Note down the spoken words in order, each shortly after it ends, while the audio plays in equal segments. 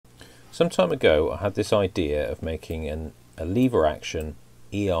Some time ago I had this idea of making a lever action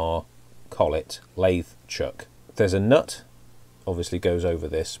ER collet lathe chuck. There's a nut obviously goes over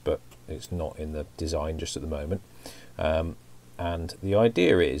this, but it's not in the design just at the moment. And the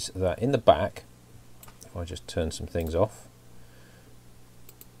idea is that in the back, if I just turn some things off,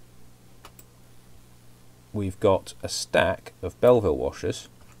 we've got a stack of Belleville washers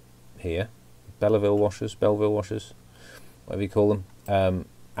here, Belleville washers, whatever you call them,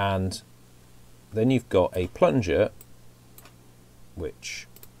 and then you've got a plunger which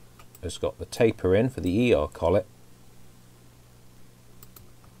has got the taper in for the ER collet,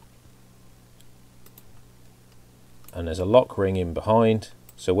 and there's a lock ring in behind,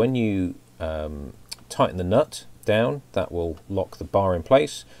 so when you tighten the nut down, that will lock the bar in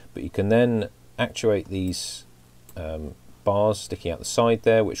place, but you can then actuate these bars sticking out the side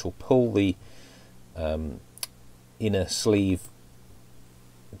there, which will pull the inner sleeve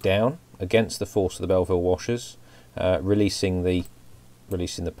down against the force of the Belleville washers, releasing the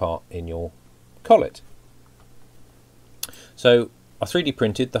part in your collet. So I 3D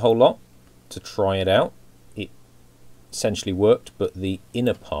printed the whole lot to try it out. It essentially worked, but the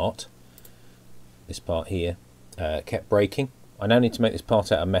inner part, this part here, kept breaking. I now need to make this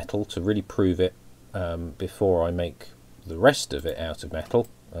part out of metal to really prove it before I make the rest of it out of metal.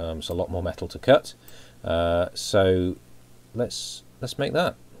 It's a lot more metal to cut. So let's make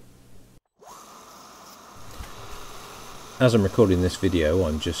that. As I'm recording this video,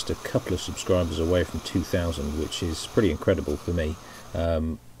 I'm just a couple of subscribers away from 2,000, which is pretty incredible for me.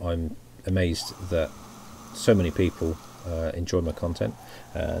 I'm amazed that so many people enjoy my content,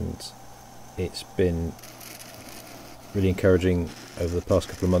 and it's been really encouraging over the past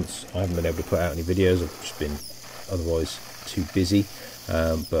couple of months. I haven't been able to put out any videos, I've just been otherwise too busy,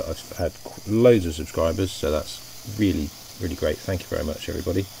 but I've had loads of subscribers, so that's really great. Thank you very much,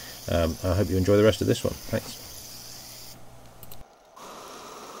 everybody. I hope you enjoy the rest of this one. Thanks.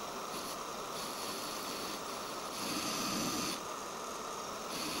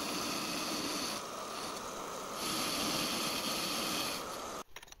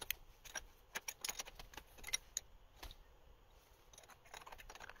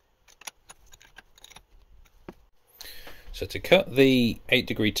 So to cut the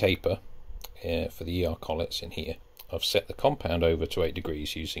 8° taper for the ER collets in here, I've set the compound over to 8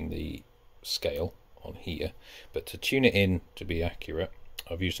 degrees using the scale on here, but to tune it in to be accurate,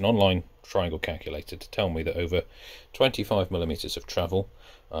 I've used an online triangle calculator to tell me that over 25mm of travel,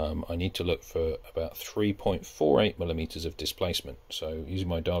 I need to look for about 3.48mm of displacement. So using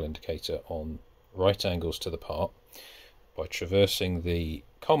my dial indicator on right angles to the part, by traversing the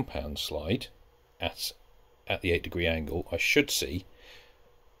compound slide at the 8° angle, I should see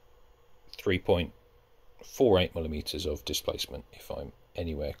 3.48mm of displacement if I'm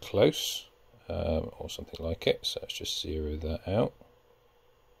anywhere close, or something like it. So let's just zero that out.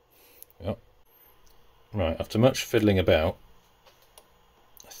 Yep. Right, after much fiddling about,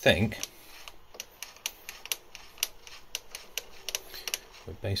 I think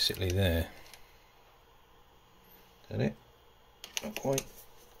we're basically there. Is that it? Not quite.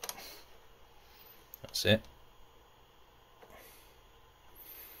 That's it.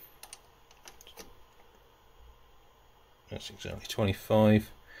 That's exactly 25.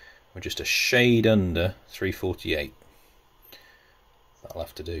 We're just a shade under 348. That'll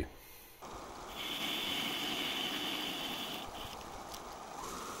have to do.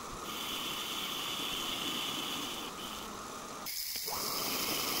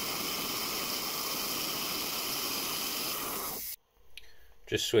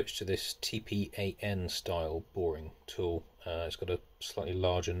 Just switch to this TPAN style boring tool. It's got a slightly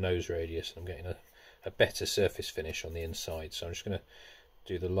larger nose radius, and I'm getting a better surface finish on the inside, so I'm just going to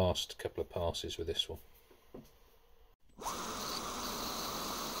do the last couple of passes with this one.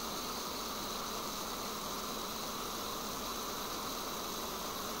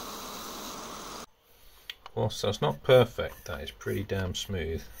 Whilst that's not perfect, that is pretty damn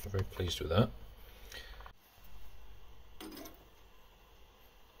smooth. I'm very pleased with that.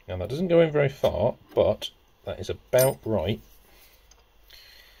 Now that doesn't go in very far, but that is about right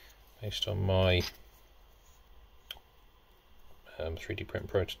based on my 3D print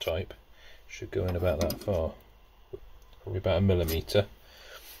prototype. Should go in about that far, probably about 1mm,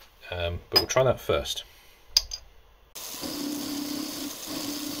 but we'll try that first.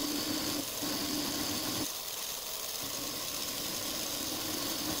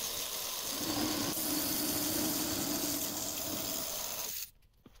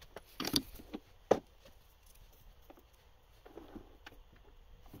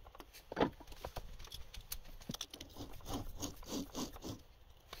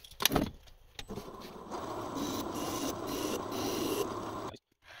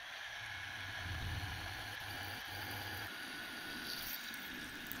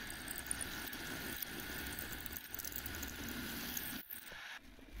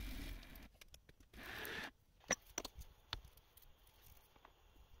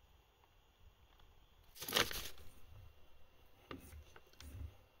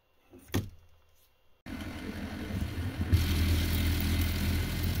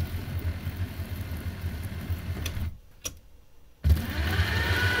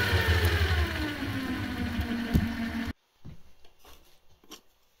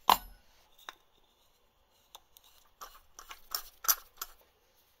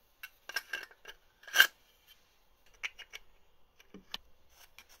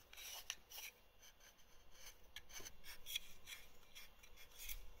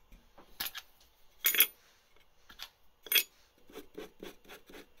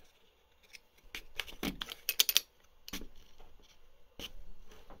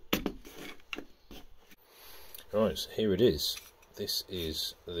 Right, so here it is. This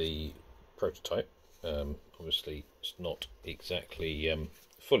is the prototype. Obviously it's not exactly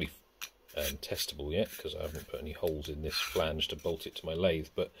fully testable yet because I haven't put any holes in this flange to bolt it to my lathe,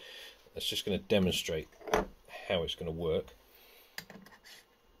 but that's just going to demonstrate how it's going to work.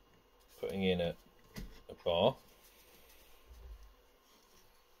 Putting in a bar.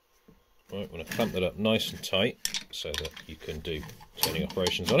 Right, I'm going to clamp that up nice and tight so that you can do turning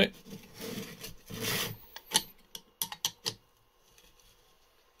operations on it.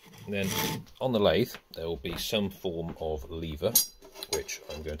 And then on the lathe there will be some form of lever, which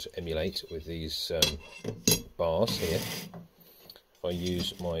I'm going to emulate with these bars here. If I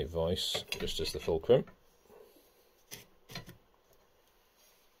use my vise just as the fulcrum, you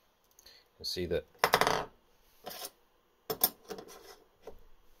can see that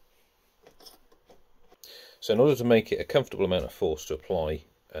so in order to make it a comfortable amount of force to apply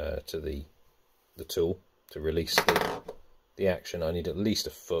to the tool to release the action, I need at least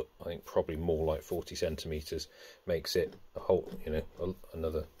a foot. I think probably more like 40 centimeters makes it a whole, you know,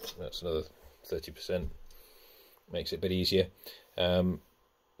 another 30%, makes it a bit easier. So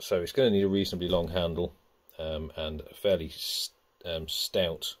it's going to need a reasonably long handle and a fairly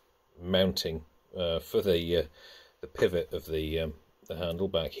stout mounting for the pivot of the handle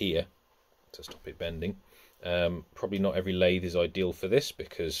back here to stop it bending. Probably not every lathe is ideal for this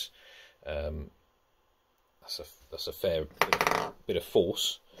because that's a fair bit of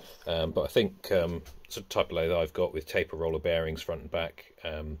force, but I think sort of type of lathe I've got with taper roller bearings front and back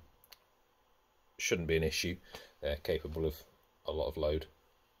shouldn't be an issue. They're capable of a lot of load.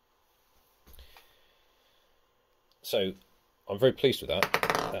 So I'm very pleased with that.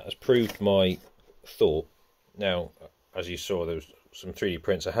 That has proved my thought. Now, as you saw, there was some 3D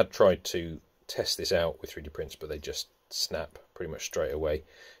prints. I had tried to test this out with 3D prints, but they just snap pretty much straight away.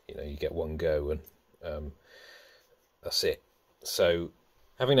 You know, you get one go and that's it. So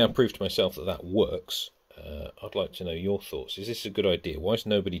having now proved to myself that that works, I'd like to know your thoughts. Is this a good idea? Why has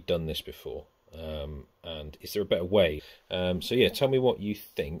nobody done this before? And is there a better way? So yeah, tell me what you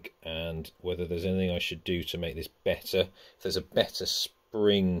think and whether there's anything I should do to make this better. If there's a better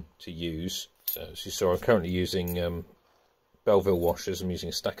spring to use. So as you saw, I'm currently using Belleville washers. I'm using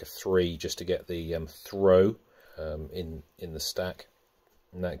a stack of 3 just to get the throw in the stack,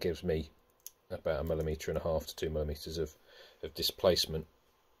 and that gives me about 1.5 mm to 2 mm of displacement.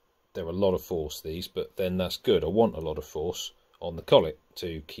 They're a lot of force, these, but then that's good. I want a lot of force on the collet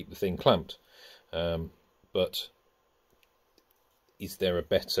to keep the thing clamped. But is there a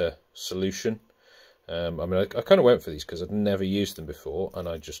better solution? I mean, I kind of went for these because I'd never used them before, and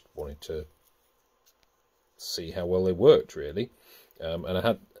I just wanted to see how well they worked, really. And I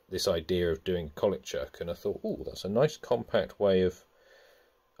had this idea of doing a collet chuck, and I thought, oh, that's a nice compact way of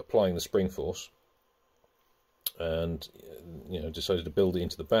applying the spring force, and you know, decided to build it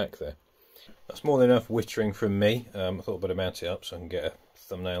into the back there. That's more than enough wittering from me. I thought I'd better mount it up so I can get a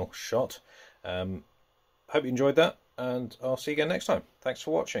thumbnail shot. Hope you enjoyed that, and I'll see you again next time. Thanks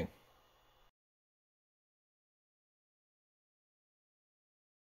for watching.